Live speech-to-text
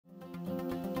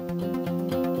Good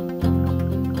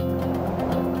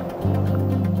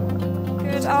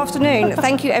afternoon.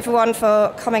 Thank you everyone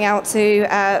for coming out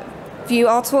to view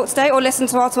our talk today, or listen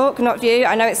to our talk, not view.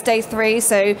 I know it's day 3,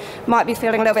 so might be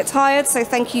feeling a little bit tired, so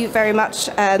thank you very much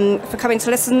for coming to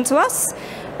listen to us.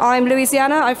 I'm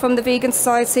Louisianna, I'm from the Vegan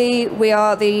Society. We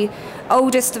are the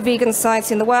oldest vegan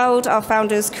society in the world. Our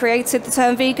founders created the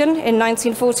term vegan in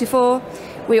 1944.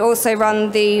 We also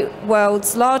run the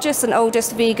world's largest and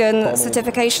oldest vegan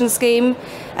certification scheme.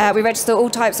 We register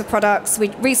all types of products. We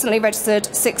recently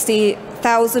registered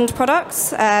 60,000 products.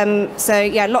 So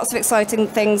yeah, lots of exciting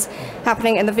things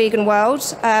happening in the vegan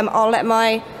world. I'll let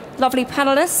my lovely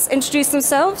panelists introduce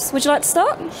themselves. Would you like to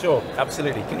start? Sure,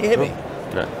 absolutely. Can you hear me?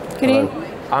 No. Can you?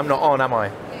 I'm not on, am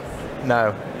I?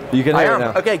 No. You can hear I it am.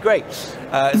 now. Okay, great.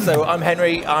 So I'm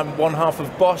Henry. I'm one half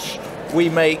of BOSH. We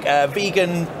make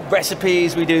vegan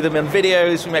recipes. We do them in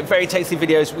videos. We make very tasty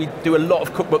videos. We do a lot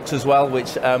of cookbooks as well,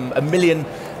 which 1 million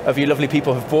of you lovely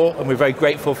people have bought, and we're very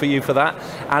grateful for you for that.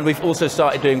 And we've also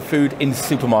started doing food in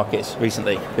supermarkets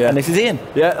recently. Yeah. And this is Ian.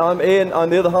 Yeah, I'm Ian. I'm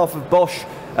the other half of BOSH,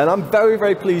 and I'm very,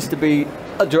 very pleased to be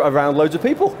around loads of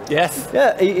people. Yes.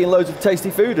 Yeah, eating loads of tasty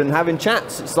food and having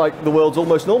chats. It's like the world's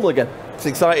almost normal again. It's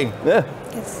exciting. Yeah.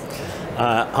 Yes.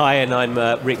 Hi, and I'm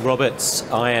Rick Roberts.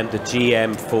 I am the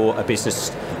GM for a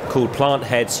business called Plant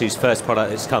Heads, whose first product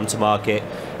that's come to market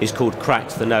is called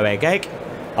Cracked the No Egg Egg.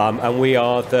 And we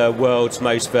are the world's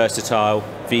most versatile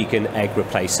vegan egg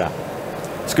replacer.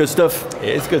 It's good stuff. It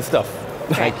is good stuff.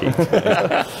 Thank you.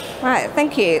 Right,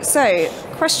 thank you. So,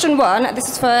 question 1, this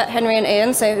is for Henry and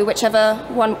Ian, so whichever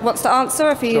one wants to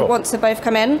answer, if you want to both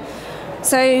come in.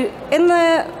 So, in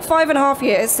the 5.5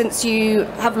 years since you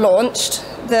have launched,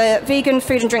 the vegan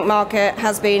food and drink market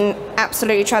has been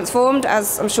absolutely transformed,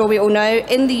 as I'm sure we all know,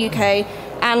 in the UK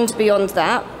and beyond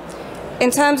that. In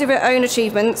terms of your own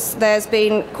achievements, there's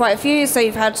been quite a few. So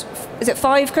you've had, is it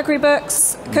 5 cookery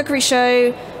books, cookery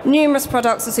show, numerous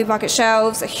products on supermarket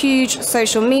shelves, a huge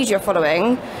social media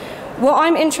following. What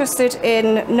I'm interested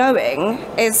in knowing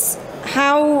is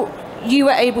how you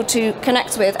were able to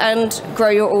connect with and grow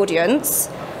your audience.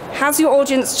 Has your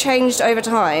audience changed over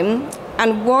time?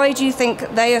 And why do you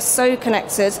think they are so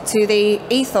connected to the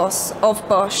ethos of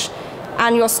BOSH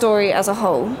and your story as a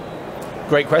whole?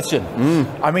 Great question.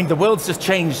 I mean, the world's just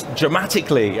changed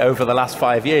dramatically over the last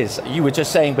 5 years. You were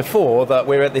just saying before that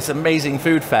we're at this amazing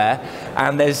food fair,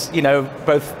 and there's, you know,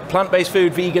 both plant-based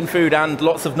food, vegan food, and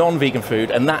lots of non-vegan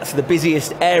food, and that's the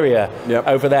busiest area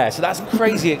over there. So that's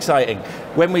crazy exciting.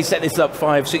 When we set this up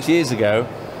 5-6 years ago,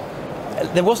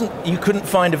 there wasn't, you couldn't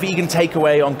find a vegan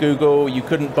takeaway on Google, you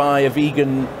couldn't buy a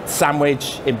vegan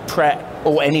sandwich in Pret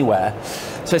or anywhere.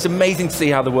 So it's amazing to see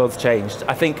how the world's changed.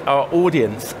 I think our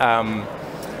audience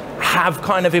have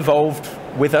kind of evolved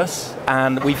with us,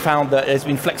 and we found that there's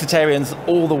been flexitarians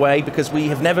all the way, because we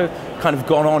have never kind of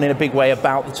gone on in a big way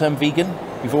about the term vegan.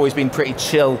 We've always been pretty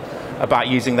chill about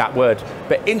using that word.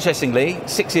 But interestingly,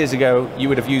 6 years ago, you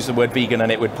would have used the word vegan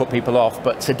and it would put people off.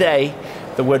 But today,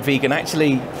 the word vegan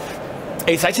actually,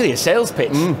 it's actually a sales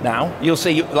pitch now. You'll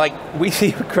see, like, we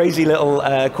see crazy little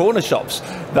corner shops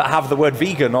that have the word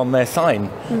vegan on their sign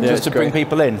just to bring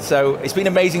people in. So it's been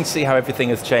amazing to see how everything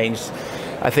has changed.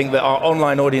 I think that our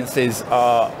online audiences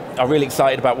are really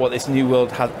excited about what this new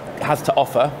world has to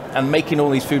offer, and making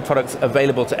all these food products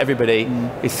available to everybody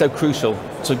is so crucial.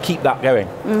 So keep that going.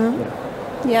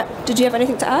 Yeah. Did you have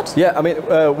anything to add? Yeah, I mean,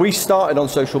 we started on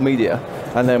social media,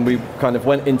 and then we kind of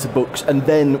went into books, and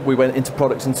then we went into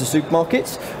products into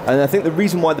supermarkets. And I think the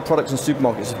reason why the products in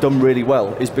supermarkets have done really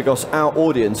well is because our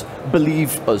audience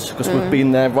believe us, because we've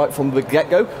been there right from the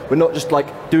get-go. We're not just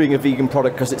like doing a vegan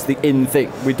product because it's the in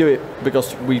thing. We do it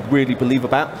because we really believe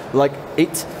about like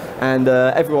it, and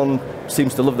everyone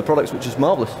seems to love the products, which is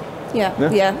marvelous.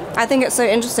 Yeah. I think it's so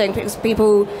interesting because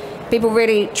people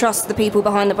really trust the people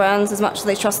behind the brands as much as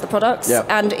they trust the products.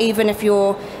 And even if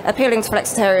you're appealing to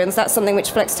flexitarians, that's something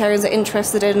which flexitarians are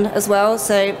interested in as well.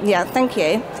 So yeah, thank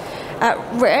you.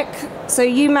 Rick, so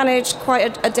you manage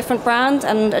quite a different brand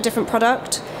and a different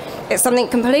product. It's something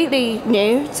completely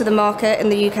new to the market in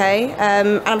the UK.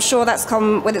 And I'm sure that's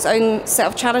come with its own set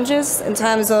of challenges in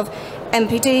terms of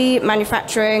NPD,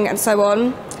 manufacturing, and so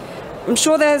on. I'm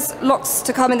sure there's lots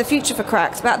to come in the future for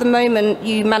Cracked, but at the moment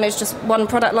you manage just one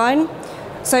product line.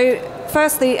 So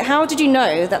firstly, how did you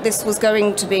know that this was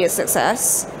going to be a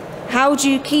success? How do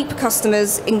you keep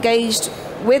customers engaged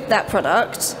with that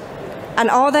product?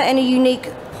 And are there any unique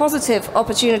positive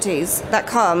opportunities that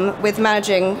come with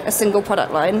managing a single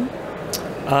product line?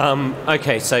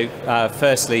 Okay, so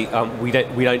firstly, we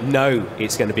don't know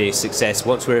it's going to be a success.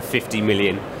 Once we're a £50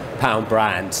 million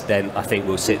brand, then I think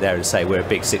we'll sit there and say we're a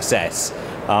big success.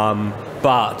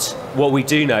 But what we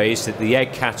do know is that the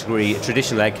egg category,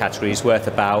 traditional egg category, is worth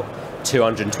about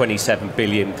 227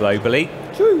 billion globally.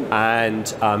 True.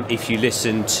 And if you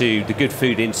listen to the Good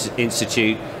Food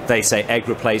Institute, they say egg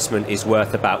replacement is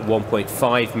worth about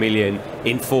 1.5 million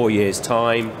in 4 years'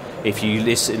 time. If you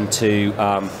listen to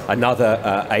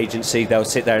another agency, they'll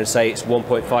sit there and say it's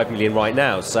 1.5 million right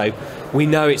now. So we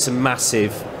know it's a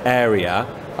massive area,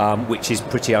 which is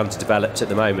pretty underdeveloped at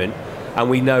the moment. And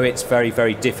we know it's very,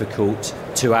 very difficult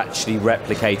to actually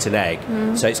replicate an egg.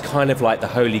 So it's kind of like the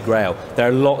holy grail. There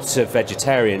are lots of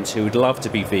vegetarians who would love to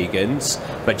be vegans,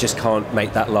 but just can't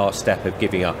make that last step of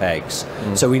giving up eggs.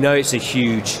 So we know it's a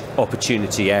huge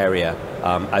opportunity area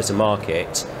as a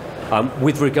market.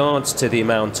 With regards to the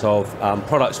amount of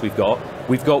products we've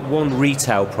got one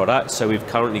retail product, so we've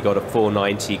currently got a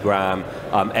 490 gram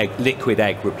liquid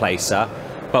egg replacer,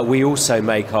 but we also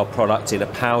make our product in a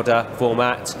powder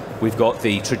format. We've got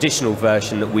the traditional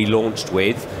version that we launched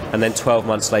with, and then 12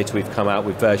 months later we've come out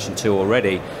with version 2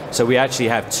 already. So we actually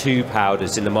have 2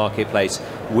 powders in the marketplace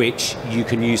which you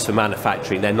can use for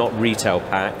manufacturing. They're not retail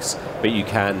packs, but you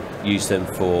can use them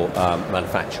for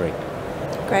manufacturing.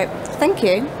 Great, thank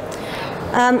you.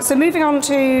 So moving on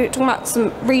to talking about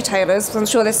some retailers, because I'm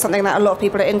sure this is something that a lot of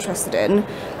people are interested in.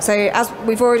 So as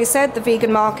we've already said, the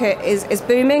vegan market is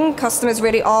booming. Customers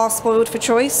really are spoiled for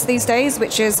choice these days,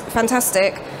 which is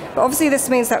fantastic. But obviously this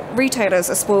means that retailers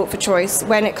are spoiled for choice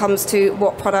when it comes to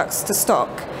what products to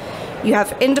stock. You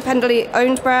have independently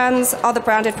owned brands, other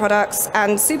branded products,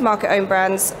 and supermarket-owned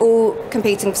brands all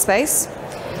competing for space.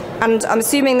 And I'm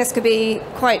assuming this could be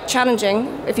quite challenging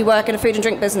if you work in a food and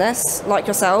drink business like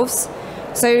yourselves.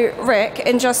 So, Rick,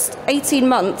 in just 18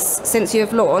 months since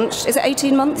you've launched, is it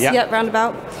 18 months? Yeah.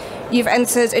 Roundabout. You've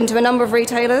entered into a number of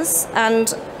retailers,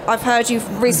 and I've heard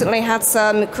you've recently had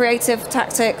some creative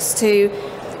tactics to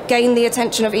gain the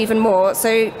attention of even more.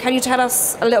 So, can you tell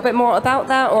us a little bit more about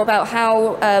that, or about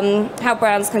how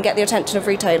brands can get the attention of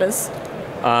retailers?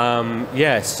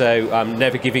 So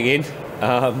never giving in.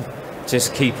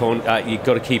 Just keep on. You've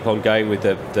got to keep on going with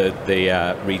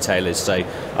the retailers. So,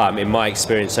 in my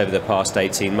experience over the past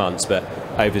 18 months, but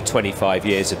over 25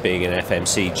 years of being in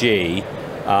FMCG,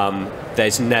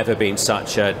 there's never been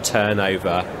such a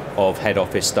turnover of head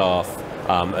office staff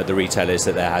at the retailers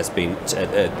that there has been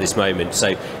at this moment.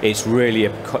 So it's really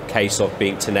a case of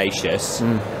being tenacious.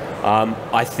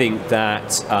 I think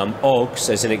that OGS,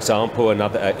 as an example,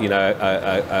 another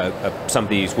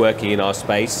somebody who's working in our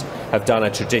space, have done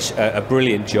a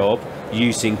brilliant job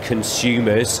using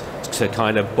consumers to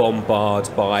kind of bombard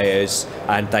buyers,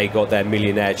 and they got their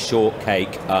millionaire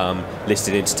shortcake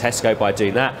listed into Tesco by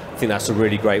doing that. I think that's a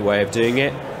really great way of doing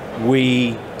it.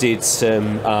 We did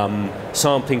some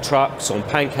sampling trucks on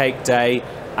Pancake Day,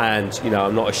 and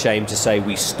I'm not ashamed to say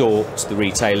we stalked the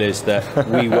retailers that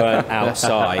we weren't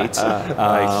outside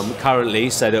currently,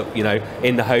 so that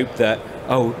in the hope that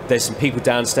there's some people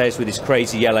downstairs with this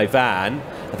crazy yellow van,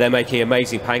 they're making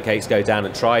amazing pancakes, go down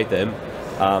and try them.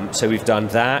 So we've done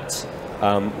that.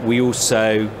 We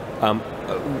also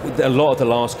a lot of the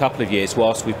last couple of years,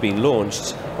 whilst we've been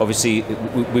launched, obviously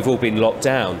we've all been locked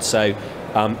down. So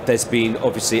there's been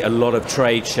obviously a lot of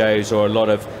trade shows or a lot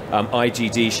of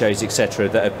IGD shows, etc.,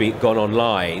 that have gone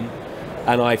online,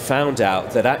 and I found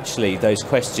out that actually those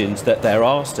questions that they're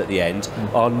asked at the end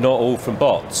are not all from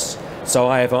bots. So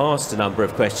I have asked a number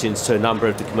of questions to a number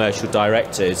of the commercial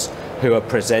directors who are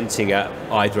presenting at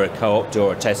either a Co-op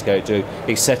or a Tesco do,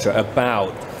 etc.,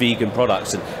 about vegan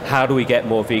products and how do we get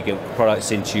more vegan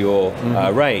products into your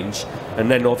range. And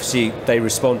then obviously they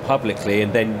respond publicly,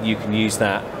 and then you can use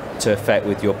that to affect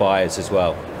with your buyers as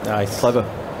well. Nice. Clever.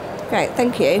 Great,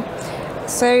 thank you.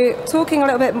 So talking a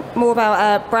little bit more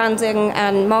about branding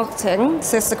and marketing,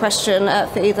 this is a question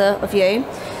for either of you.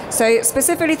 So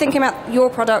specifically thinking about your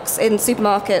products in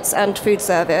supermarkets and food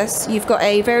service, you've got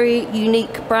a very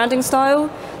unique branding style.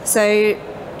 So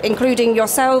including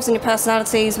yourselves and your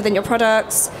personalities within your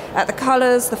products, the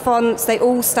colours, the fonts, they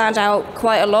all stand out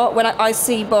quite a lot. When I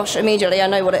see BOSH immediately, I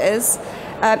know what it is.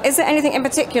 Is there anything in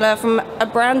particular from a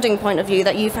branding point of view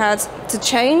that you've had to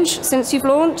change since you've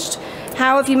launched?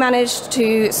 How have you managed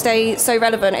to stay so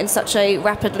relevant in such a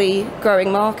rapidly growing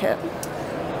market?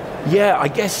 Yeah, I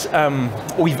guess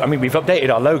we've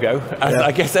updated our logo. And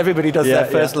I guess everybody does their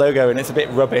first logo, and it's a bit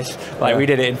rubbish. We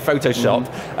did it in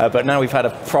Photoshop, but now we've had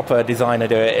a proper designer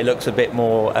do it. It looks a bit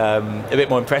more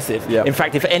impressive. Yeah. In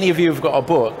fact, if any of you have got our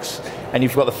books, and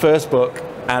you've got the first book,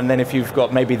 and then if you've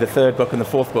got maybe the third book and the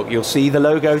fourth book, you'll see the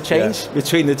logo change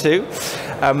between the two.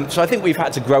 So I think we've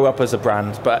had to grow up as a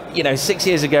brand. But 6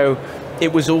 years ago,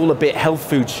 it was all a bit health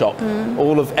food shop.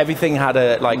 Everything had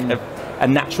a a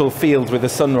natural field with a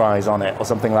sunrise on it or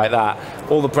something like that,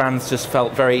 all the brands just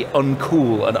felt very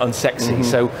uncool and unsexy.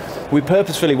 So we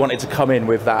purposefully wanted to come in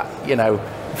with that, you know,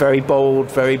 very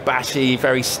bold, very bashy,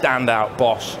 very standout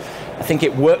BOSH. I think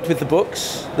it worked with the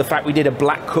books. The fact we did a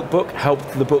black cookbook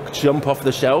helped the book jump off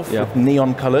the shelf with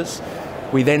neon colors.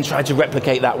 We then tried to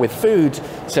replicate that with food,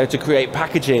 so to create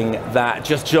packaging that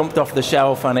just jumped off the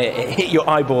shelf and it hit your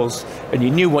eyeballs and you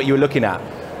knew what you were looking at.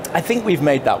 I think we've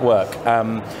made that work.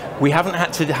 We haven't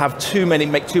had to have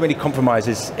make too many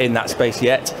compromises in that space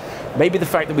yet. Maybe the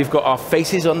fact that we've got our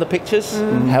faces on the pictures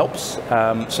helps.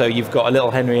 So you've got a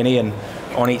little Henry and Ian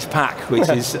on each pack, which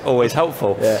is always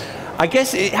helpful. I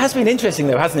guess it has been interesting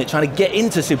though, hasn't it, trying to get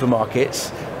into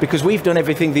supermarkets, because we've done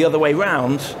everything the other way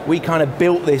round. We kind of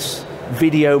built this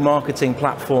video marketing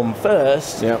platform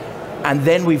first, and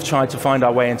then we've tried to find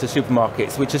our way into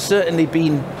supermarkets, which has certainly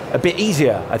been a bit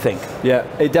easier, I think. Yeah,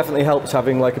 it definitely helps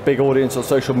having like a big audience on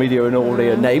social media and already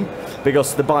a name,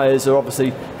 because the buyers are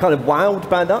obviously kind of wowed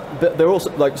by that, but they're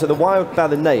also like, so they're wowed by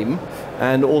the name,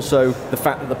 and also the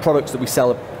fact that the products that we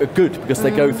sell are good, because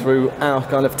they go through our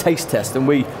kind of taste test, and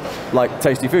we like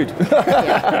tasty food.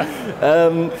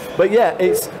 But yeah,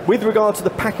 it's with regard to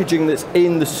the packaging that's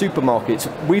in the supermarkets,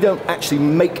 we don't actually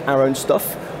make our own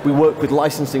stuff. We work with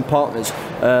licensing partners,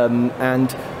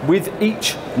 and with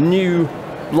each new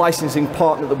licensing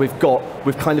partner that we've got,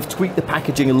 we've kind of tweaked the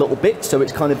packaging a little bit, so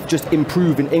it's kind of just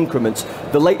improve in increments.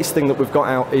 The latest thing that we've got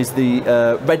out is the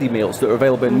ready meals that are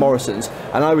available in Morrison's,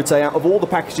 and I would say out of all the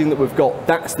packaging that we've got,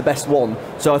 that's the best one.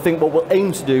 So I think what we'll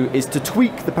aim to do is to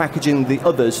tweak the packaging, the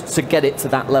others, to get it to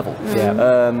that level.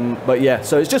 But yeah,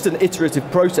 so it's just an iterative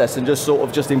process and just sort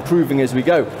of just improving as we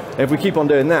go. And if we keep on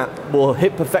doing that, we'll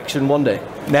hit perfection one day.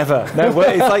 Never. No,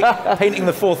 it's like painting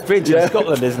the Forth Bridge in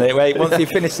Scotland, isn't it? Where once you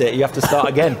finish it, you have to start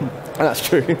again. That's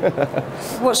true.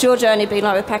 What's your journey been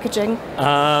like with packaging?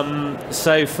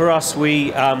 So for us,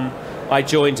 I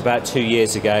joined about 2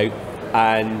 years ago,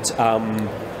 and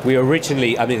we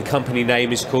originally, I mean, the company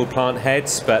name is called Plant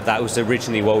Heads, but that was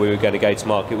originally what we were going to go to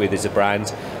market with as a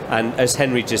brand. And as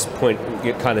Henry just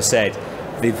kind of said,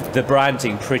 the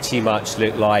branding pretty much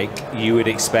looked like you would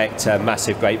expect a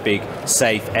massive, great big,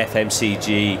 safe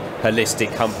FMCG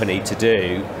holistic company to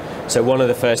do. So one of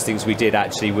the first things we did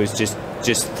actually was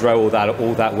just throw all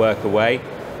that work away.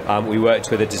 We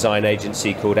worked with a design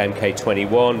agency called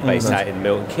MK21 based out in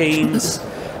Milton Keynes,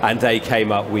 and they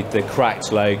came up with the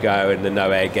cracked logo and the no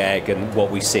egg and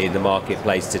what we see in the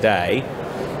marketplace today.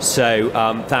 So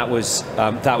that was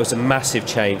a massive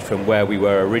change from where we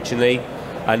were originally.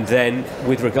 And then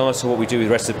with regards to what we do with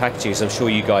the rest of the packaging, as I'm sure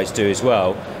you guys do as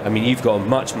well, I mean, you've got a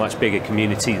much, much bigger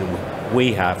community than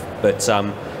we have, but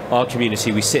our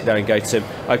community, we sit there and go to them,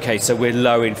 okay, so we're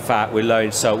low in fat, we're low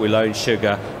in salt, we're low in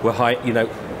sugar, we're high, you know,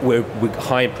 we're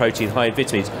high in protein, high in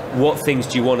vitamins. What things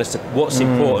do you want us to, what's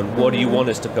important, what do you want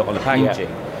us to put on the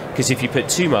packaging? Because if you put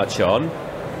too much on,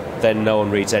 then no one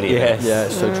reads any of it. Yeah,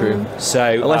 it's so true.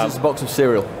 So, unless it's a box of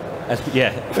cereal.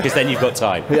 Yeah, because then you've got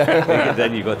time.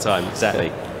 Then you've got time, exactly.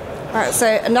 All right, so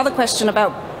another question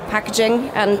about packaging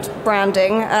and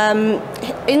branding.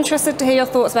 Interested to hear your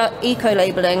thoughts about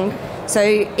eco-labelling. So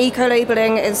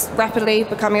eco-labelling is rapidly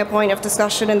becoming a point of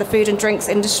discussion in the food and drinks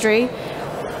industry.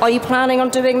 Are you planning on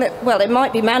doing that? Well, it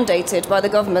might be mandated by the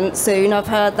government soon. I've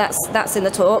heard that's in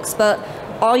the talks, but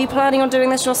are you planning on doing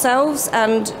this yourselves?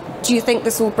 And do you think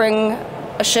this will bring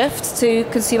a shift to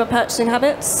consumer purchasing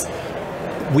habits?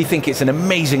 We think it's an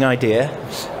amazing idea.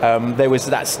 There was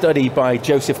that study by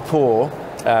Joseph Poore,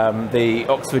 the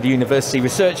Oxford University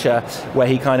researcher, where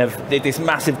he kind of did this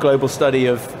massive global study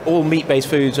of all meat-based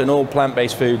foods and all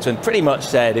plant-based foods, and pretty much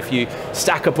said if you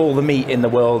stack up all the meat in the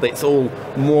world, it's all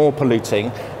more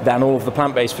polluting than all of the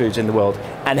plant-based foods in the world.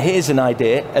 And here's an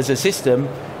idea, as a system,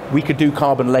 we could do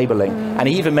carbon labeling. And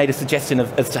he even made a suggestion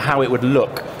as to how it would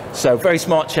look. So very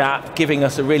smart chap, giving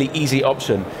us a really easy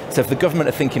option. So if the government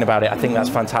are thinking about it, I think that's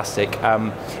fantastic.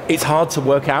 It's hard to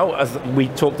work out, as we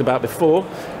talked about before,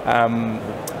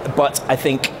 but I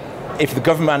think if the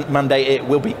government mandate it,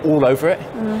 we'll be all over it.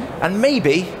 And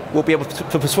maybe we'll be able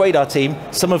to persuade our team,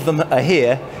 some of them are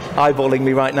here, eyeballing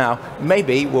me right now,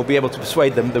 maybe we'll be able to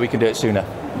persuade them that we can do it sooner.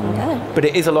 Okay. But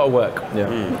it is a lot of work.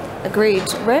 Agreed.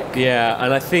 Rick? Yeah,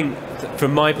 and I think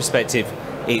from my perspective,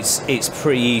 it's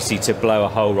pretty easy to blow a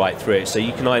hole right through it. So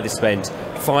you can either spend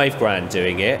 5 grand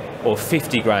doing it or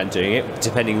 50 grand doing it,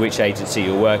 depending which agency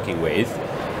you're working with.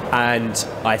 And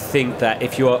I think that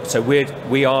if you're, so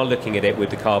we are looking at it with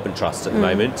the Carbon Trust at the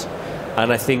moment.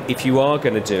 And I think if you are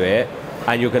going to do it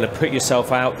and you're going to put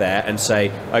yourself out there and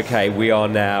say, okay, we are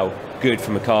now good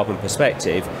from a carbon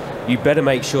perspective, you better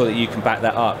make sure that you can back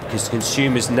that up, because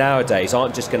consumers nowadays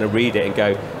aren't just going to read it and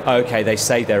go, oh, okay, they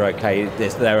say they're okay,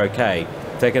 they're okay.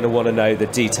 They're going to want to know the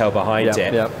detail behind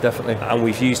it. Yeah, definitely. And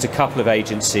we've used a couple of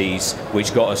agencies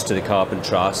which got us to the Carbon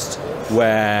Trust,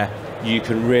 where you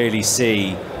can really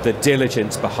see the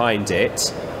diligence behind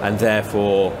it and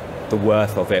therefore the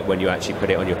worth of it when you actually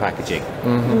put it on your packaging.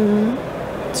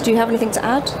 So do you have anything to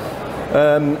add?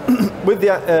 With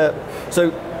the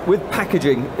with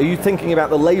packaging, are you thinking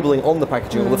about the labelling on the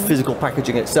packaging or the physical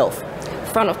packaging itself?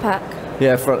 Front of pack.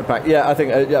 Yeah, front of pack. Yeah, I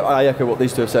think I echo what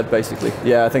these two have said, basically.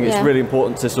 Yeah, I think it's really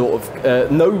important to sort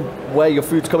of know where your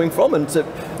food's coming from, and to,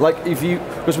 like,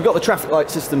 because we've got the traffic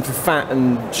light system for fat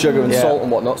and sugar and salt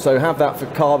and whatnot, so have that for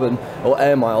carbon or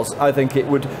air miles. I think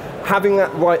having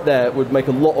that right there would make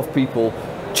a lot of people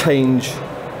change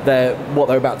what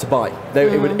they're about to buy.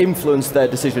 It would influence their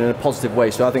decision in a positive way,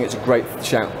 so I think it's a great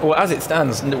shout. Well, as it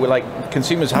stands,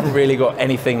 consumers haven't really got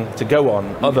anything to go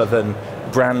on other than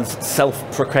brands'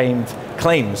 self-proclaimed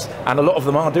claims, and a lot of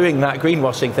them are doing that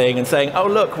greenwashing thing and saying, oh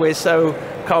look, we're so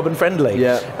carbon friendly.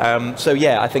 So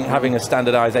I think having a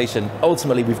standardization,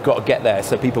 ultimately we've got to get there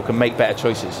so people can make better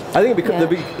choices. I think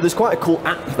there's quite a cool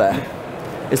app there.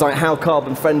 It's like, how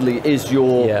carbon friendly is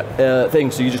your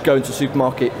thing? So you just go into a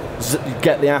supermarket,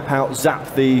 get the app out,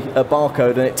 zap the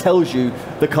barcode, and it tells you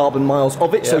the carbon miles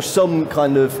of it. So some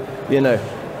kind of,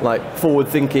 like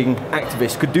forward-thinking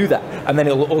activist could do that. And then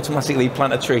it'll automatically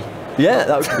plant a tree. Yeah,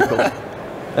 that would be cool.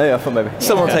 I thought maybe.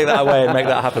 Someone take that away and make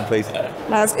that happen, please.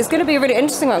 Now, it's going to be a really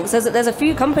interesting one, because there's a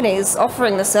few companies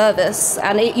offering the service,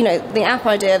 and the app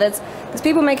idea. There's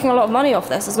people making a lot of money off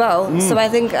this as well. So I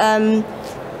think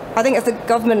if the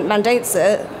government mandates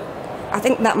it, I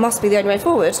think that must be the only way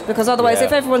forward, because otherwise,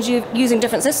 if everyone's using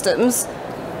different systems,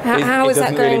 how is that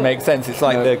going? It doesn't really make sense. It's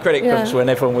like the credit crunch when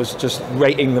everyone was just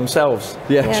rating themselves.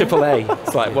 AAA.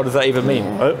 It's like, what does that even mean?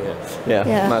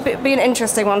 It'd be an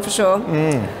interesting one for sure.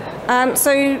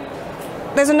 So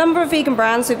there's a number of vegan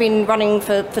brands who've been running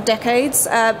for decades,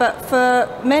 but for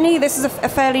many, this is a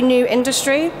fairly new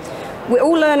industry. We're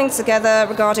all learning together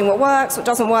regarding what works, what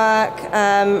doesn't work,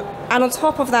 and on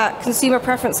top of that, consumer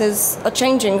preferences are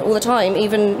changing all the time,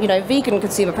 even vegan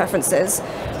consumer preferences.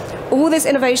 All this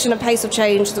innovation and pace of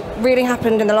change really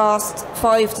happened in the last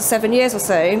 5 to 7 years or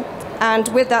so, and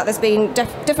with that there's been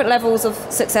different levels of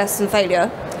success and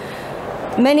failure.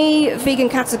 Many vegan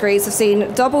categories have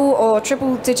seen double or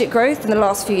triple digit growth in the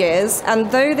last few years,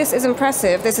 and though this is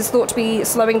impressive, this is thought to be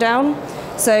slowing down.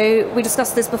 So we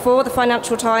discussed this before. The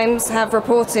Financial Times have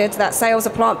reported that sales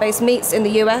of plant-based meats in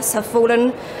the US have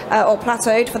fallen or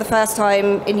plateaued for the first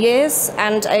time in years,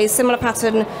 and a similar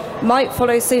pattern might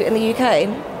follow suit in the UK.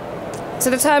 So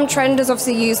the term trend is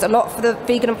obviously used a lot for the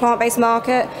vegan and plant-based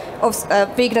market.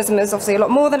 Veganism is obviously a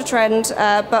lot more than a trend,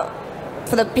 but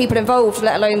for the people involved,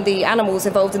 let alone the animals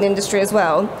involved in the industry as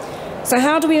well. So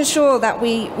how do we ensure that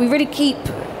we really keep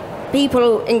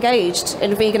people engaged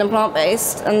in vegan and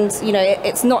plant-based, and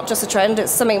it's not just a trend,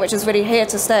 it's something which is really here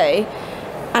to stay?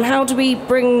 And how do we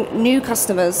bring new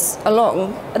customers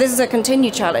along? This is a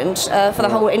continued challenge for the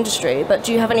whole industry, but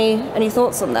do you have any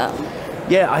thoughts on that?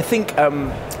 Yeah, I think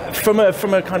from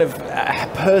a kind of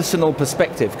personal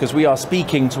perspective, because we are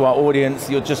speaking to our audience,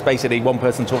 you're just basically one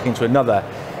person talking to another.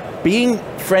 Being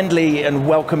friendly and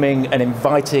welcoming and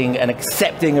inviting and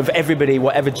accepting of everybody,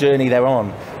 whatever journey they're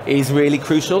on, is really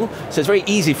crucial. So it's very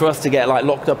easy for us to get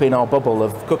locked up in our bubble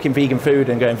of cooking vegan food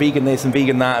and going vegan this and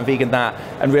vegan that and vegan that,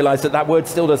 and realize that word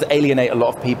still does alienate a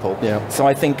lot of people. So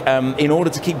I think in order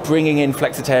to keep bringing in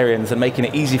flexitarians and making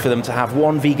it easy for them to have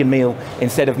one vegan meal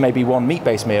instead of maybe one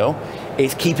meat-based meal,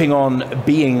 it's keeping on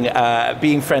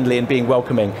being friendly and being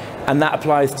welcoming. And that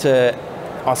applies to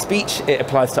our speech, it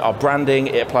applies to our branding,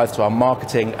 it applies to our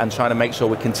marketing, and trying to make sure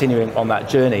we're continuing on that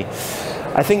journey.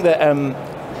 I think that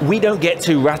we don't get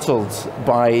too rattled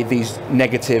by these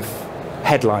negative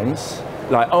headlines,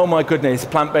 like, oh my goodness,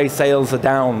 plant-based sales are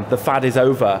down, the fad is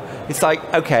over. It's like,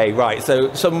 okay, right,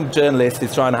 so some journalist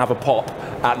is trying to have a pop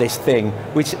at this thing,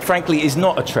 which frankly is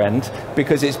not a trend,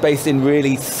 because it's based in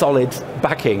really solid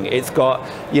backing. It's got,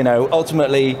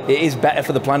 ultimately it is better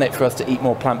for the planet for us to eat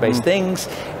more plant-based things.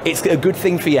 It's a good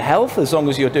thing for your health, as long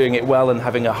as you're doing it well and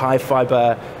having a high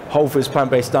fiber, whole foods,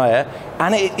 plant-based diet.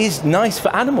 And it is nice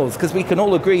for animals, because we can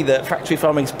all agree that factory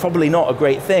farming is probably not a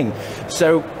great thing.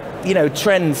 So,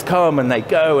 trends come and they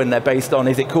go, and they're based on,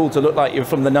 is it cool to look like you're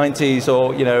from the 90s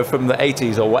or, from the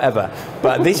 80s or whatever.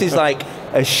 But this is like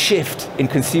a shift in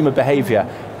consumer behavior.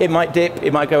 It might dip,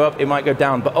 it might go up, it might go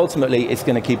down, but ultimately it's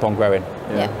going to keep on growing.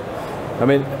 I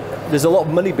mean, there's a lot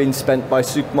of money being spent by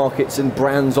supermarkets and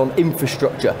brands on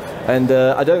infrastructure, and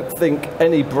I don't think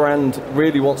any brand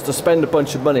really wants to spend a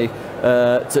bunch of money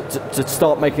to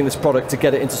start making this product to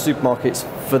get it into supermarkets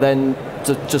for then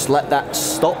to just let that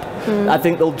stop. I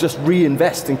think they'll just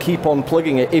reinvest and keep on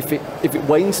plugging it if it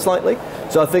wanes slightly.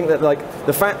 So I think that like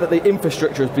the fact that the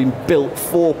infrastructure has been built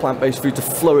for plant-based food to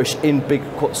flourish in big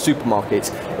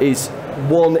supermarkets is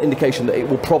one indication that it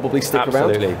will probably stick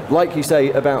Absolutely. around. Like you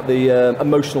say about the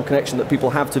emotional connection that people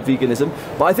have to veganism,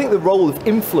 but I think the role of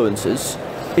influencers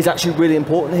is actually really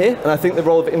important here, and I think the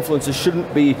role of influencers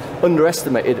shouldn't be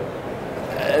underestimated.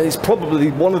 It's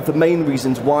probably one of the main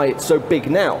reasons why it's so big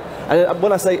now. And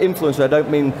when I say influencer, I don't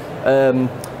mean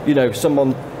you know,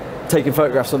 someone taking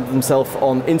photographs of themselves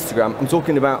on Instagram. I'm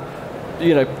talking about,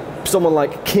 you know, someone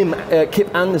like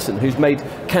Kip Anderson, who's made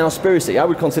Cowspiracy. I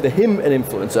would consider him an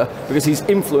influencer because he's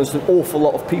influenced an awful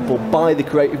lot of people by the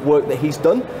creative work that he's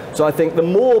done. So I think the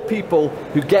more people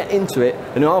who get into it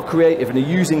and who are creative and are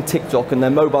using TikTok and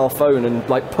their mobile phone and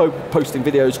like posting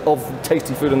videos of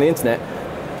tasty food on the internet,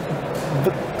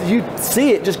 you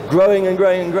see it just growing and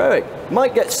growing and growing.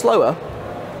 Might get slower,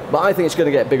 but I think it's going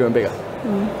to get bigger and bigger.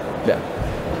 Yeah.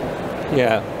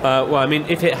 Yeah, well, I mean,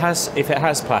 if it has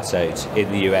plateaued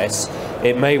in the US,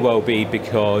 it may well be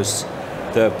because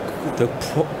the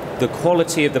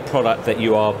quality of the product that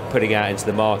you are putting out into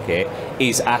the market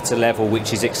is at a level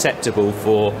which is acceptable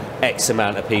for X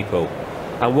amount of people.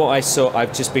 And what I saw,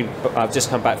 I've just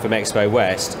come back from Expo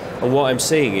West, and what I'm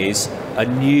seeing is a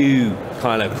new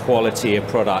kind of quality of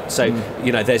product. So,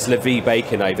 you know, there's La Vie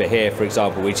bacon over here, for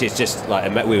example, which is just like,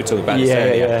 we were talking about this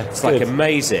earlier. Yeah, it's like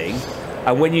amazing.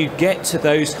 And when you get to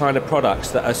those kind of products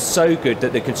that are so good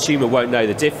that the consumer won't know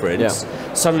the difference,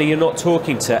 suddenly you're not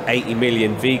talking to 80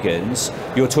 million vegans,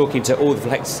 you're talking to all the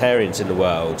flexitarians in the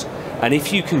world. And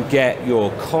if you can get your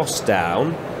cost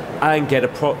down and get a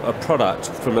product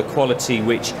from a quality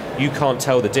which you can't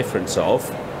tell the difference of,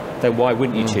 then why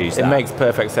wouldn't you choose that? It makes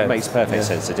perfect sense. It makes perfect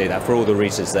sense to do that for all the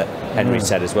reasons that Henry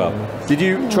said as well. Did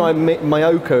you try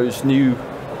Mayoko's new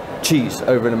cheese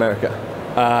over in America?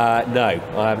 No,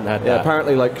 I haven't had that. Yeah,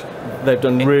 apparently, like, they've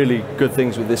done really good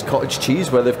things with this cottage cheese,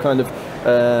 where they've kind of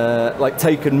like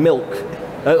taken milk,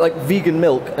 like vegan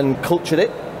milk, and cultured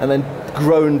it, and then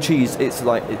grown cheese. It's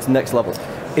like, it's next level.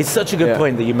 It's such a good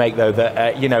point that you make, though,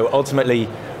 that you know, ultimately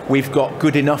we've got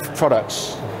good enough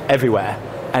products everywhere,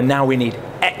 and now we need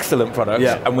excellent products,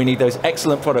 and we need those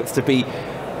excellent products to be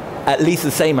at least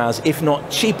the same as, if not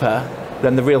cheaper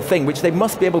than the real thing, which they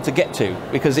must be able to get to,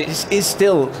 because it is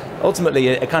still ultimately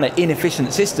a kind of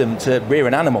inefficient system to rear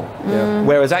an animal.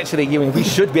 Whereas actually, we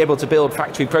should be able to build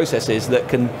factory processes that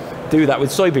can do that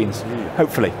with soybeans,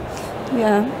 hopefully.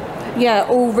 Yeah,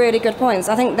 all really good points.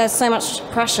 I think there's so much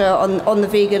pressure on the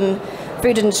vegan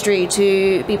food industry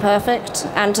to be perfect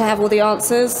and to have all the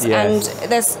answers. And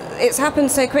it's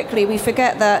happened so quickly, we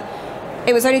forget that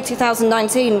it was only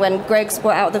 2019 when Greggs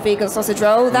brought out the vegan sausage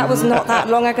roll. That was not that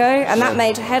long ago, and that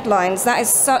made headlines. That is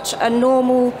such a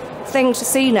normal thing to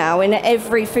see now in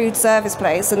every food service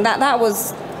place, and that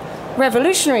was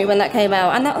revolutionary when that came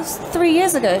out, and that was 3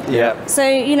 years ago. So,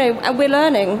 you know, we're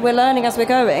learning as we're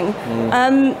going.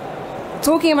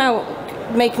 Talking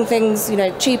about making things, you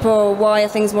know, cheaper, or why are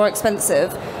things more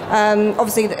expensive?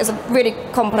 Obviously, it's a really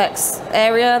complex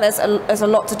area. There's a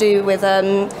lot to do with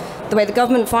the way the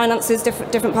government finances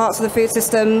different parts of the food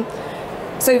system.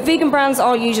 So vegan brands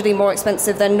are usually more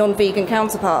expensive than non-vegan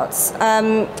counterparts.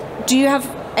 Do you have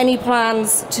any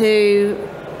plans to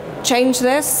change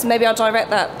this? Maybe I'll direct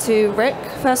that to Rick,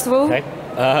 first of all.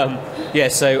 Okay.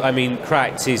 So I mean,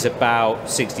 Cracked is about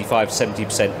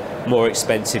 65-70% more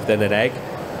expensive than an egg.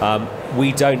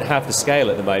 We don't have the scale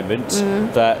at the moment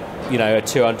that, you know, a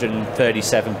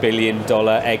 $237 billion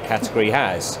egg category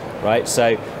has, right?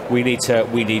 So we need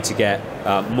to get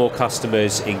more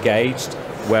customers engaged,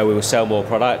 where we will sell more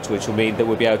product, which will mean that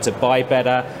we'll be able to buy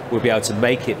better, we'll be able to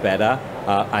make it better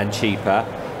and cheaper.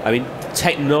 I mean,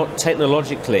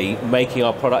 technologically, making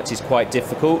our product is quite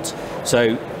difficult.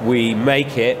 So we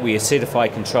make it, we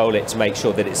acidify, control it to make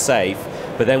sure that it's safe,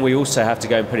 but then we also have to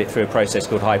go and put it through a process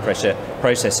called high pressure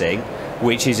processing,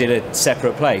 which is in a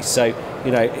separate place. So,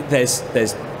 you know,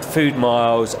 there's food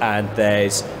miles and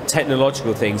there's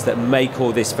technological things that make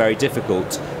all this very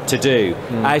difficult to do.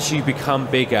 As you become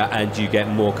bigger and you get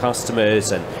more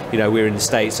customers, and, you know, we're in the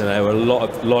States and there are a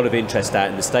lot of interest out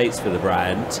in the States for the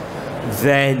brand,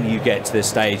 then you get to the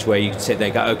stage where you can sit there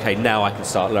and go, okay, now I can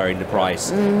start lowering the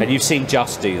price. And you've seen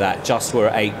Just do that. Just were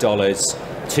at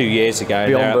 $8 2 years ago,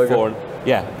 and Beyond they're at Burger.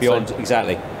 Beyond,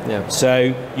 exactly.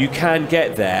 So you can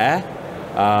get there,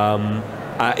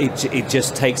 it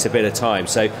just takes a bit of time.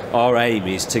 So our aim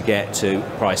is to get to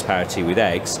price parity with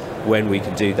eggs. When we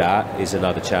can do that is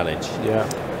another challenge. Yeah.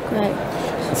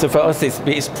 Great. So for us,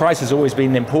 price has always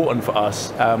been important for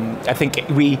us. I think at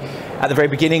the very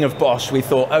beginning of BOSH, we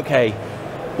thought, okay,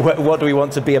 what do we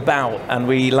want to be about? And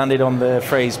we landed on the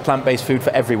phrase plant-based food for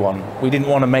everyone. We didn't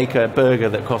want to make a burger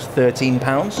that cost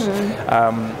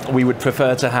 £13. We would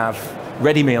prefer to have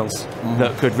ready meals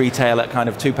that could retail at kind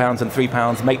of £2 and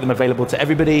 £3, make them available to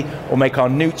everybody, or make our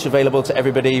nooch available to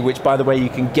everybody, which, by the way, you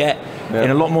can get in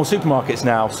a lot more supermarkets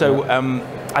now. So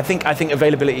I think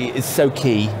availability is so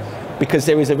key, because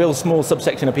there is a real small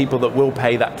subsection of people that will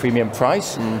pay that premium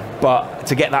price, but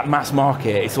to get that mass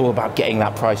market, it's all about getting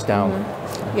that price down.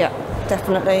 Yeah,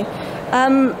 definitely.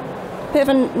 Bit of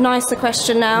a nicer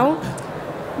question now.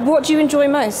 What do you enjoy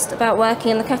most about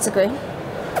working in the category?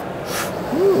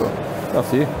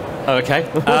 After you. Okay.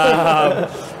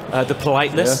 The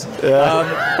politeness.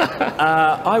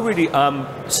 I really.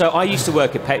 So I used to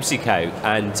work at PepsiCo,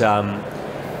 and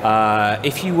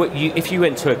if you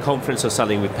went to a conference or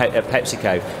something with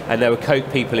PepsiCo, and there were Coke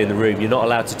people in the room, you're not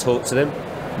allowed to talk to them.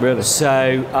 Really?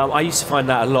 So I used to find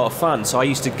that a lot of fun. So I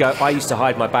used to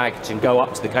hide my baggage and go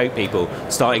up to the Coke people,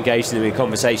 start engaging them in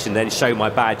conversation, then show my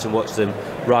badge and watch them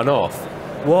run off.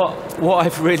 What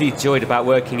I've really enjoyed about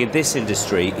working in this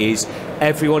industry is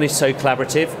everyone is so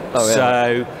collaborative. Oh,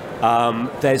 yeah. So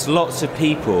there's lots of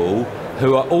people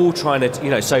who are all trying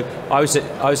to, so I was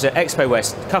at Expo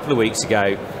West a couple of weeks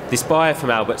ago. This buyer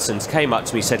from Albertsons came up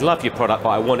to me, said, love your product, but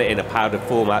I want it in a powdered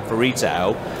format for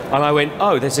retail. And I went,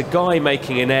 oh, there's a guy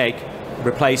making an egg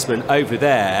replacement over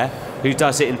there who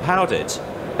does it in powdered.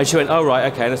 And she went, oh,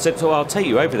 right, okay. And I said, so I'll take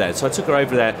you over there. So I took her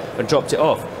over there and dropped it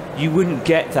off. You wouldn't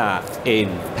get that in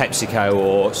PepsiCo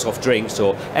or soft drinks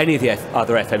or any of the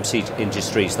other FMC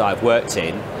industries that I've worked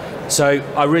in. So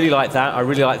I really like that. I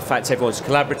really like the fact everyone's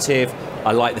collaborative.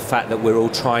 I like the fact that we're all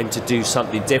trying to do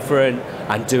something different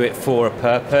and do it for a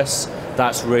purpose.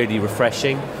 That's really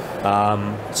refreshing.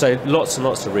 So lots and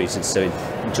lots of reasons to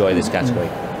enjoy this category.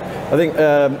 I think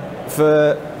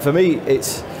for me,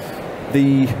 it's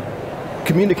the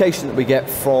communication that we get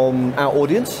from our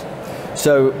audience.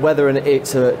 So whether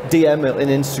it's a DM in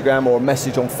Instagram or a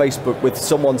message on Facebook with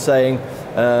someone saying,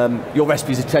 your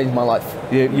recipes have changed my life.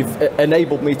 You've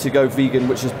enabled me to go vegan,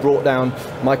 which has brought down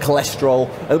my cholesterol.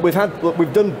 And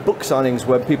we've done book signings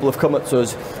where people have come up to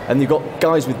us and you've got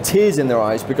guys with tears in their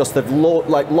eyes because they've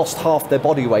lost half their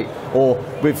body weight, or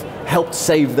we've helped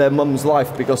save their mum's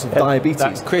life because of diabetes.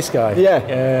 That's Chris guy.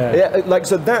 Yeah.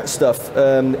 So that stuff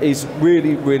is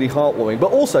really, really heartwarming.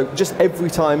 But also, just every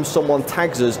time someone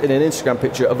tags us in an Instagram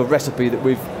picture of a recipe that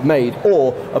we've made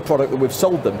or a product that we've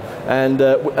sold them, and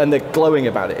they're glowing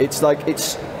about it,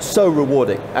 it's so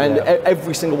rewarding. And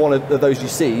every single one of those you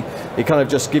see, it kind of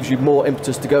just gives you more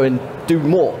impetus to go and do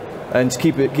more and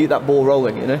keep that ball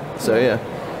rolling, So yeah.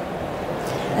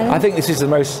 I think this is the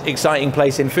most exciting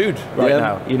place in food right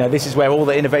now. This is where all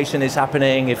the innovation is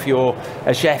happening. If you're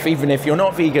a chef, even if you're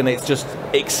not vegan, it's just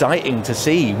exciting to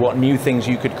see what new things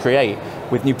you could create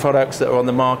with new products that are on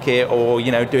the market, or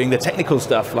doing the technical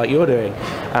stuff like you're doing,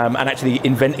 and actually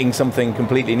inventing something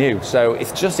completely new. So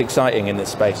it's just exciting in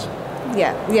this space.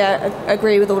 Yeah, I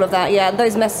agree with all of that. Yeah,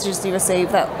 those messages you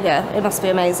receive, it must be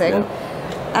amazing.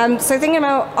 Yeah. So thinking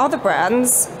about other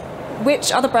brands,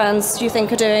 which other brands do you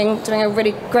think are doing a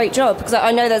really great job? Because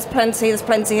I know there's plenty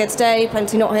here today,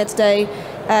 plenty not here today.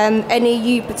 Any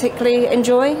you particularly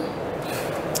enjoy?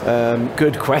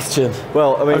 Good question.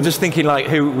 Well, I mean, I'm just thinking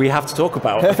who we have to talk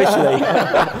about officially.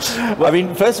 I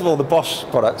mean, first of all, the BOSH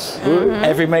products.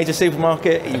 Every major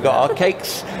supermarket, you've got our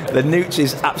cakes. The nooch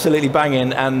is absolutely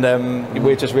banging, and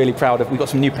we're just really proud of. We've got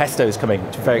some new pestos coming,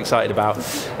 which we're very excited about,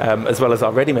 as well as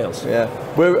our ready meals. Yeah,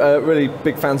 we're really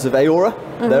big fans of Aora.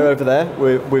 They're over there.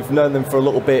 We've known them for a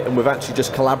little bit, and we've actually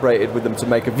just collaborated with them to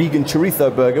make a vegan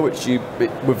chorizo burger, which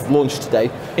we've launched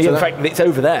today. In fact, it's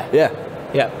over there.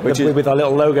 Yeah, with our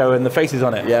little logo and the faces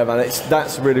on it. Yeah, man,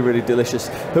 that's really, really delicious.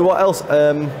 What else?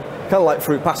 Kind of like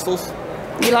fruit pastels.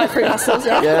 You like fruit pastels,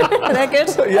 yeah? They're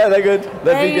good. Yeah, they're good.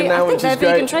 They're vegan now, which is great.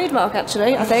 They're vegan trademark,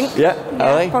 actually, I think. Yeah.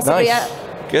 Are they? Possibly, nice.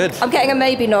 Good. I'm getting a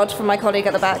maybe nod from my colleague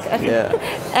at the back. Yeah.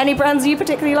 Any brands you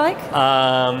particularly like?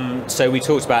 So we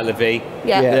talked about La Vie.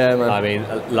 Yeah, man. I mean,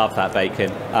 I love that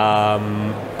bacon.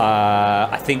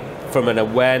 I think from an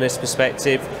awareness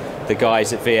perspective, the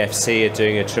guys at VFC are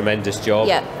doing a tremendous job.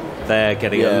 Yeah. They're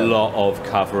getting a lot of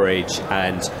coverage,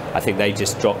 and I think they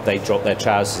dropped their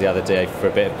trousers the other day for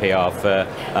a bit of PR for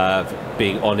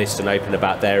being honest and open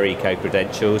about their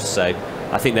eco-credentials. So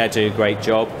I think they're doing a great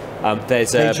job.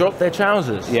 They dropped their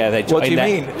trousers? Yeah, they What do you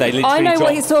mean? They literally I know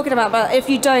what he's talking about, but if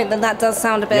you don't, then that does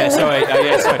sound a bit... Yeah, sorry.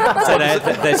 So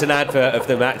there's an advert of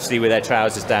them actually with their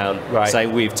trousers down,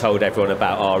 saying, we've told everyone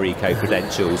about our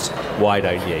eco-credentials, why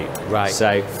don't you? Right.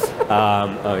 So,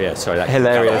 sorry. That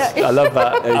hilarious. I love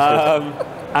that.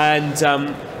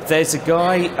 There's a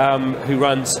guy who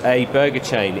runs a burger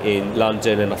chain in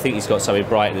London, and I think he's got some in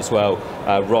Brighton as well,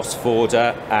 Ross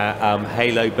Forder at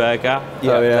Halo Burger.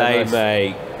 They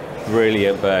make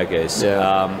brilliant burgers, and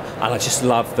I just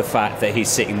love the fact that he's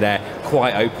sitting there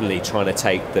quite openly trying to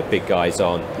take the big guys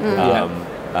on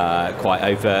quite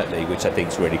overtly, which I think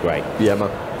is really great.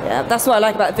 Yeah, that's what I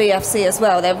like about VFC as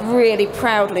well. They're really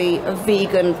proudly a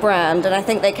vegan brand, and I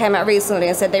think they came out recently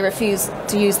and said they refuse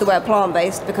to use the word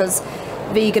plant-based because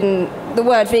the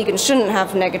word vegan shouldn't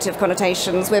have negative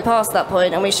connotations. We're past that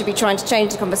point, and we should be trying to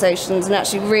change the conversations and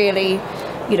actually really,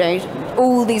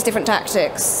 all these different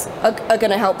tactics are going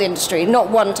to help the industry. Not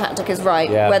one tactic is right,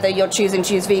 whether you're choosing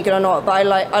to use vegan or not, but I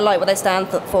like what they stand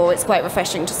for. It's quite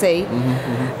refreshing to see.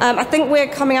 I think we're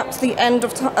coming up to the end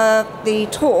of the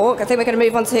talk. I think we're going to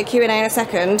move on to Q&A in a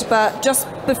second, but just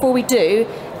before we do,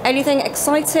 anything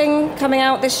exciting coming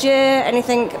out this year?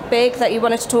 Anything big that you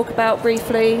wanted to talk about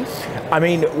briefly? I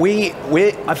mean,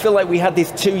 I feel like we had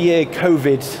this 2-year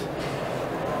COVID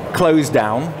close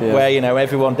down where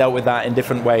everyone dealt with that in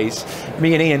different ways.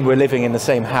 Me and Ian were living in the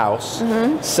same house,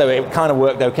 so it kind of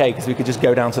worked okay because we could just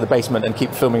go down to the basement and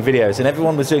keep filming videos, and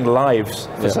everyone was doing lives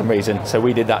for some reason, so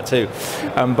we did that too.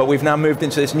 But we've now moved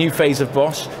into this new phase of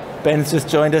BOSH. Ben's just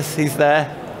joined us, he's there,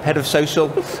 head of social.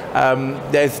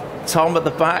 There's Tom at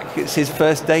the back, it's his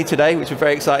first day today, which we're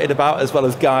very excited about, as well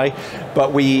as Guy.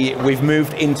 But we've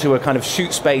moved into a kind of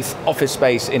shoot space, office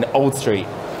space in Old Street.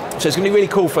 So it's going to be really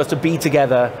cool for us to be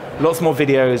together, lots more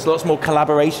videos, lots more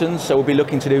collaborations. So we'll be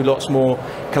looking to do lots more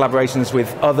collaborations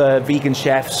with other vegan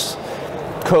chefs,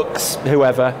 cooks,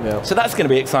 whoever. So that's going to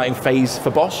be an exciting phase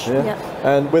for BOSH.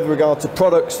 And with regard to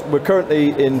products, we're currently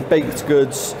in baked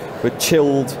goods, we're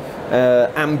chilled,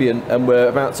 ambient, and we're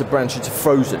about to branch into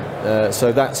frozen.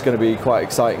 So that's going to be quite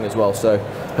exciting as well. So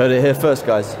heard it here first,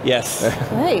 guys. Yes.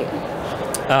 Great.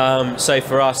 So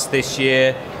for us this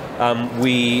year,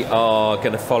 we are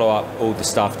going to follow up all the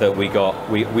stuff that we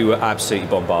got. We were absolutely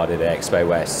bombarded at Expo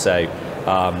West, so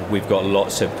we've got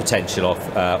lots of potential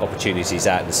opportunities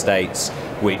out in the States,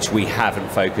 which we haven't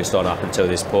focused on up until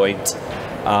this point.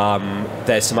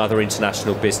 There's some other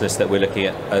international business that we're looking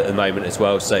at the moment as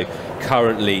well. So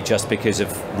currently, just because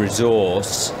of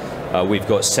resource, we've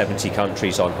got 70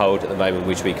 countries on hold at the moment,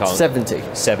 which we can't... 70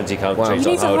 countries on hold.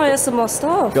 You need to hire some more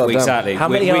staff. Exactly. How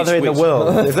many are there in the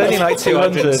world? There's only like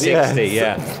 260,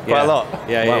 quite a lot.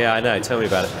 Yeah, I know. Tell me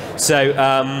about it.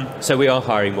 So we are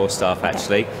hiring more staff,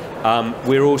 actually.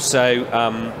 We're also...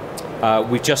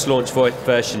 we've just launched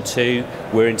version 2.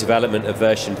 We're in development of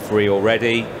version 3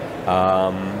 already.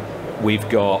 We've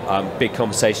got big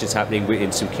conversations happening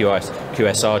in some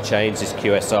QSR chains as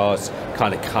QSRs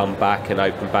kind of come back and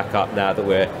open back up now that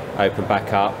we're open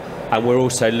back up. And we're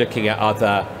also looking at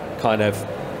other kind of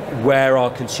where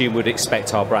our consumer would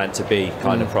expect our brand to be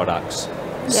kind of products.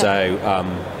 So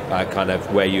kind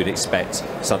of where you'd expect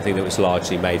something that was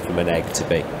largely made from an egg to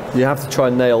be. You have to try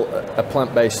and nail a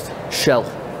plant-based shell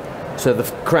so the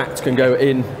cracked can go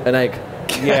in an egg.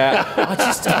 Yeah,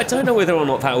 I don't know whether or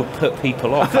not that would put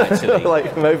people off, actually.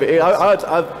 Like maybe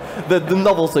the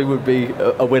novelty would be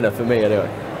a winner for me anyway.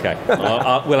 Okay,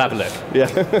 we'll have a look.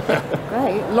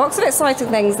 Great, lots of exciting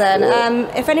things then.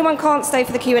 If anyone can't stay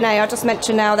for the Q&A, I'll just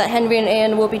mention now that Henry and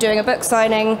Ian will be doing a book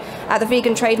signing at the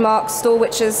Vegan Trademark store,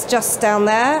 which is just down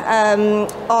there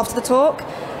after the talk.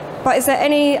 But is there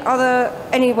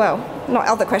not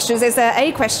other questions, is there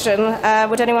a question?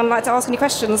 Would anyone like to ask any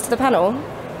questions to the panel?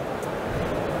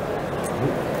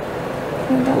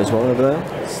 There's one over there.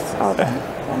 Oh,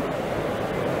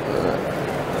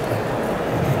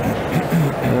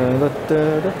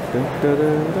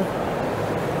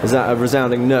 Is that a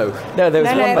resounding no? No, there was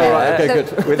one there. Right, okay, good.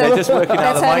 They're just working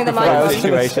out the microphone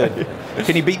situation.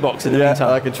 Can you beatbox in the meantime?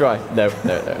 I can try. No.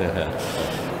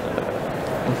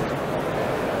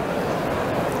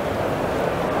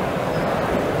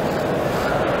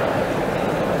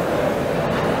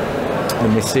 The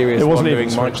mysterious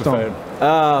wandering microphone.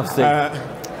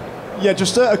 Yeah,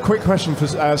 just a quick question for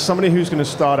somebody who's going to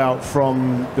start out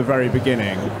from the very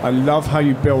beginning. I love how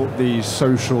you built the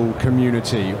social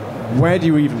community. Where do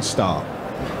you even start?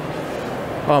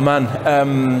 Oh man,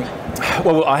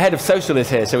 well, our head of social is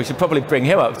here, so we should probably bring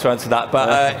him up to answer that.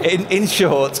 But in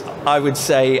short, I would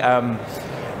say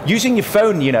using your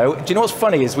phone, do you know what's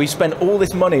funny is we spent all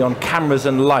this money on cameras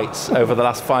and lights over the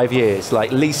last 5 years,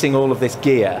 like leasing all of this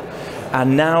gear.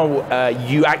 And now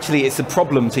it's a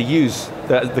problem to use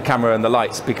the camera and the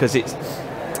lights, because it's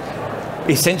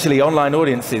essentially online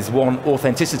audiences want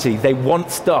authenticity. They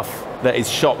want stuff that is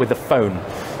shot with a phone.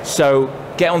 So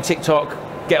get on TikTok,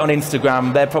 get on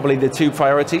Instagram, they're probably the 2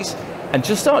 priorities, and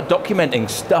just start documenting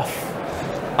stuff.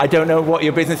 I don't know what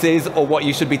your business is or what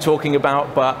you should be talking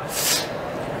about, but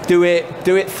do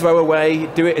it throw away,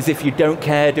 do it as if you don't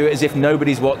care, do it as if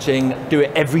nobody's watching, do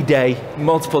it every day,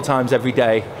 multiple times every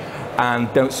day,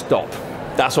 and don't stop.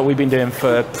 That's what we've been doing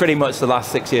for pretty much the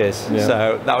last 6 years. Yeah.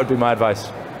 So that would be my advice.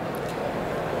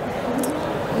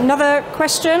 Another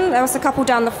question. There was a couple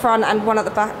down the front and one at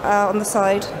the back on the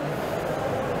side.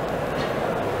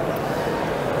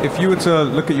 If you were to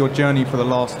look at your journey for the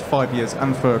last 5 years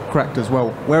and for Cracked as well,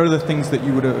 where are the things that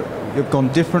you would have gone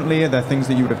differently? Are there things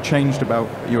that you would have changed about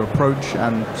your approach,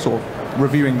 and sort of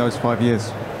reviewing those 5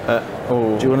 years?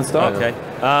 Do you want to start? Okay.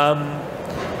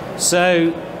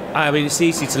 So, I mean, it's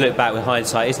easy to look back with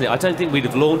hindsight, isn't it? I don't think we'd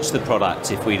have launched the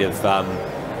product if we'd have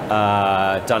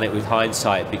done it with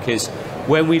hindsight, because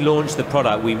when we launched the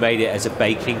product, we made it as a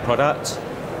baking product.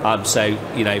 So,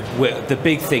 the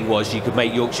big thing was you could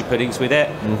make Yorkshire puddings with it,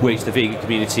 which the vegan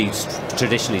community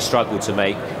traditionally struggled to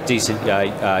make decent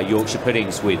Yorkshire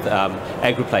puddings with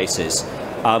egg replacers.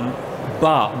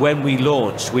 But when we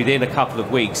launched, within a couple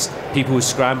of weeks, people were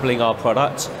scrambling our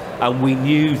product, and we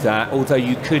knew that although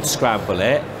you could scramble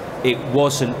it, it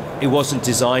wasn't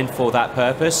designed for that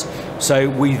purpose. So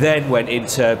we then went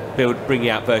into bringing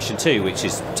out version 2, which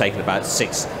has taken about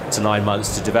 6 to 9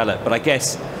 months to develop. But I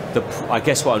guess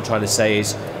what I'm trying to say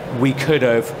is we could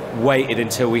have waited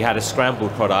until we had a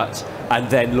scrambled product and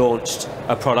then launched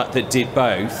a product that did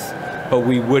both, but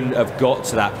we wouldn't have got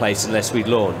to that place unless we'd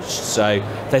launched. So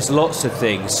there's lots of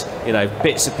things,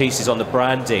 bits and pieces on the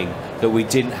branding that we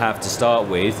didn't have to start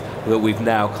with, that we've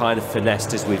now kind of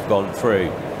finessed as we've gone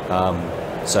through.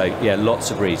 So yeah,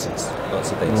 lots of reasons,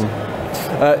 lots of things.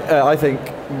 I think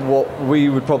what we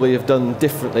would probably have done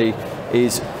differently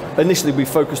is initially we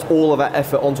focused all of our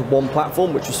effort onto one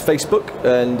platform, which was Facebook,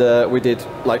 and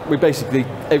we basically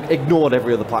ignored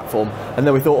every other platform, and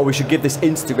then we thought, we should give this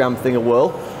Instagram thing a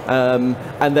whirl,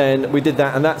 and then we did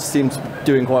that, and that seemed to be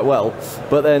doing quite well.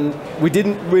 But then we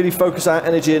didn't really focus our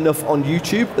energy enough on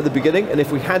YouTube at the beginning, and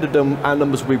if we had done, our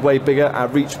numbers would be way bigger, our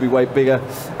reach would be way bigger,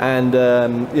 and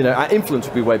our influence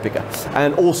would be way bigger.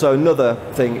 And also another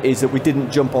thing is that we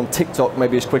didn't jump on TikTok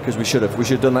maybe as quick as we should have. We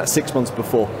should have done that 6 months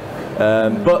before.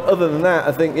 But other than that,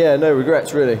 I think, no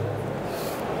regrets, really.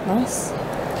 Nice.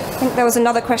 I think there was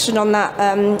another question on that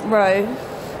row.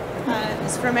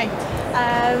 It's from me.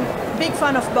 Big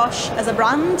fan of BOSH as a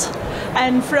brand,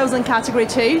 and frozen category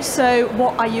too. So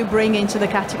what are you bringing to the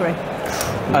category?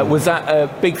 Was that a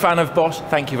big fan of BOSH?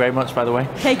 Thank you very much, by the way.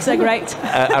 Cakes are great.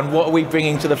 And what are we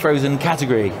bringing to the frozen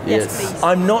category? Yes, please.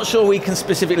 I'm not sure we can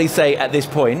specifically say at this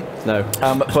point. No.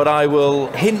 But I will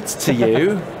hint to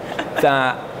you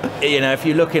that, if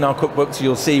you look in our cookbooks,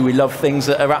 you'll see we love things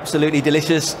that are absolutely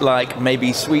delicious, like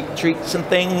maybe sweet treats and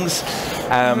things.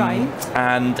 Right.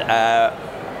 And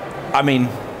I mean,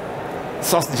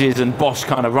 sausages and BOSH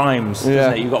kind of rhymes,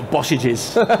 doesn't it? You've got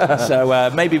BOSHages.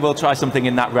 So maybe we'll try something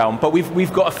in that realm. But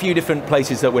we've got a few different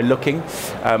places that we're looking,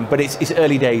 but it's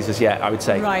early days as yet, I would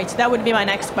say. Right, that would be my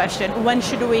next question. When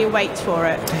should we wait for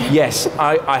it? Yes,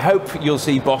 I hope you'll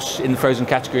see BOSH in the frozen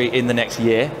category in the next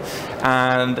year.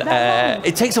 And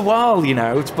it takes a while,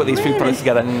 to put these food products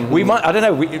together. We might, I don't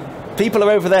know, people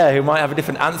are over there who might have a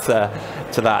different answer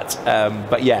to that.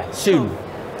 But yeah, soon. Cool.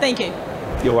 Thank you.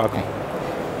 You're welcome.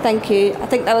 Thank you. I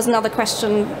think there was another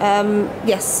question.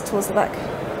 Yes, towards the back.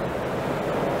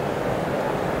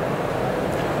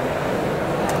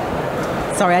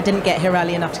 Sorry, I didn't get here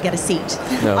early enough to get a seat.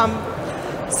 No.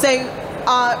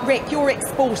 Rick, you're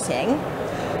exporting.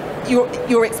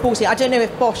 You're exporting. I don't know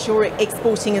if BOSH you're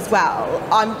exporting as well.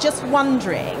 I'm just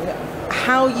wondering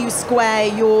how you square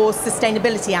your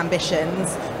sustainability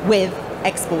ambitions with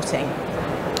exporting.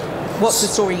 What's the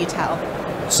story you tell?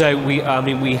 So we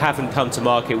haven't come to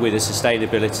market with a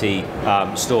sustainability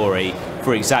story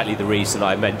for exactly the reason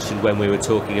I mentioned when we were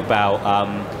talking about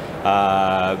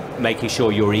making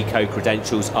sure your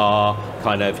eco-credentials are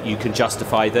you can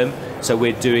justify them. So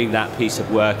we're doing that piece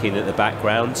of work in at the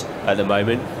background at the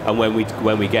moment, and when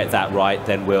we get that right,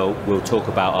 then we'll talk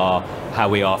about how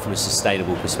we are from a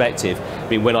sustainable perspective. I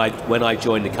mean, when I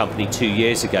joined the company 2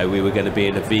 years ago, we were going to be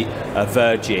in a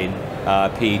virgin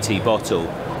PET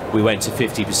bottle. we went to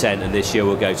 50%, and this year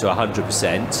we'll go to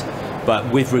 100%.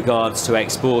 But with regards to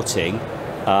exporting,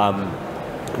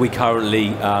 we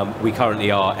currently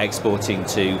are exporting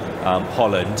to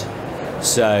Holland.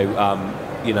 So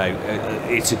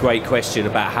it's a great question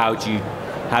about how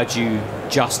do you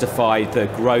justify the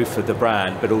growth of the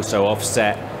brand, but also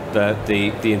offset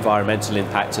the environmental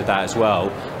impact of that as well.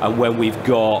 And when we've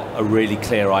got a really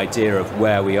clear idea of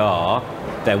where we are,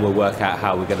 then we'll work out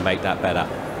how we're going to make that better.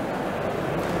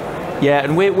 Yeah,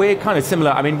 and we're kind of similar.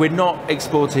 I mean, we're not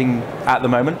exporting at the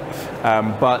moment,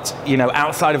 but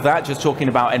outside of that, just talking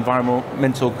about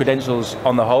environmental credentials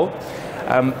on the whole,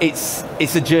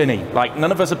 it's a journey. Like,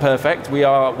 none of us are perfect. We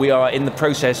are in the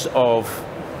process of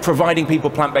providing people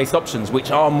plant-based options, which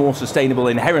are more sustainable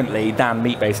inherently than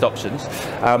meat-based options.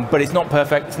 But it's not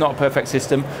perfect. It's not a perfect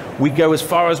system. We go as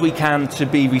far as we can to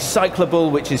be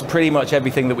recyclable, which is pretty much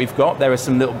everything that we've got. There are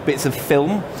some little bits of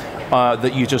film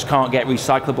that you just can't get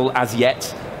recyclable as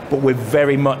yet, but we're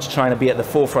very much trying to be at the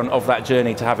forefront of that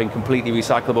journey to having completely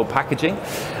recyclable packaging.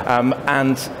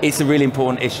 And it's a really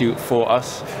important issue for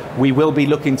us. We will be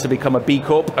looking to become a B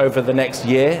Corp over the next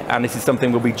year, and this is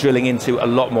something we'll be drilling into a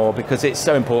lot more because it's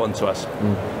so important to us.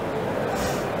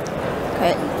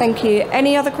 Okay, thank you.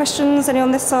 Any other questions? Any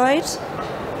on this side?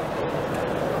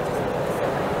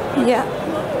 Yeah.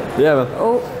 Yeah.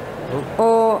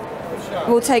 Or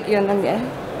we'll take you and then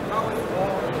yeah.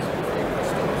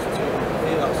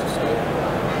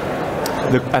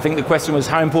 I think the question was,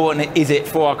 how important is it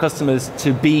for our customers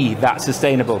to be that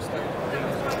sustainable?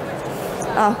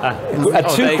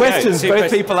 Two questions,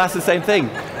 both people ask the same thing.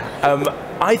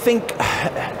 I think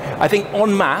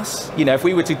en masse, if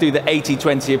we were to do the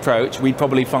 80-20 approach, we'd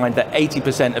probably find that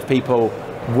 80% of people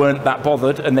weren't that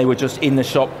bothered and they were just in the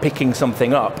shop picking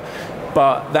something up.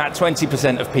 But that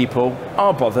 20% of people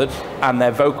are bothered and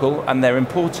they're vocal and they're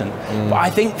important. But I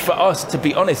think for us, to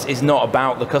be honest, it's not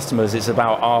about the customers, it's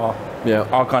about our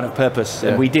kind of purpose.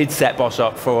 And we did set BOSH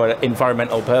up for an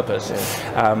environmental purpose.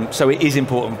 So it is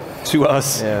important to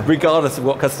us, regardless of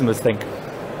what customers think.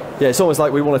 Yeah, it's almost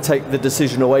like we want to take the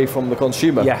decision away from the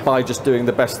consumer by just doing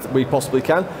the best we possibly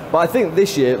can. But I think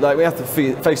this year, like, we have to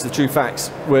face the true facts.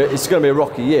 Where it's going to be a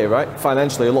rocky year, right?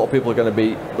 Financially, a lot of people are going to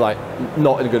be like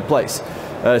not in a good place,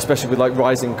 especially with like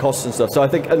rising costs and stuff. So I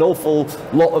think an awful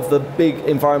lot of the big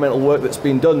environmental work that's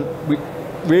been done,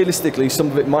 realistically,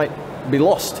 some of it might be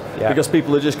lost because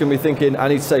people are just going to be thinking, I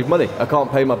need to save money. I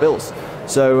can't pay my bills.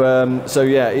 So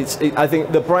I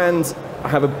think the brands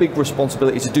have a big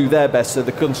responsibility to do their best so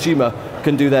the consumer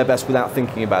can do their best without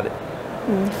thinking about it.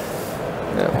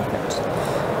 Perfect.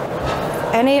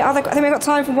 Any other? I think we've got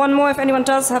time for one more if anyone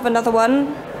does have another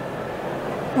one.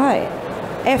 Right.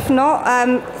 If not,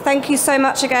 thank you so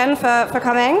much again for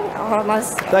coming. Oh,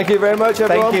 nice. Thank you very much,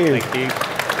 everyone. Thank you. Thank you.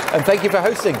 And thank you for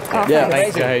hosting.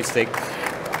 Thanks for hosting.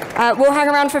 We'll hang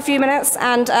around for a few minutes,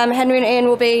 and Henry and Ian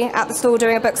will be at the stall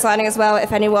doing a book signing as well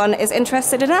if anyone is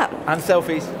interested in that. And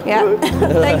selfies. Yeah.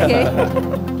 Thank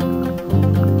you.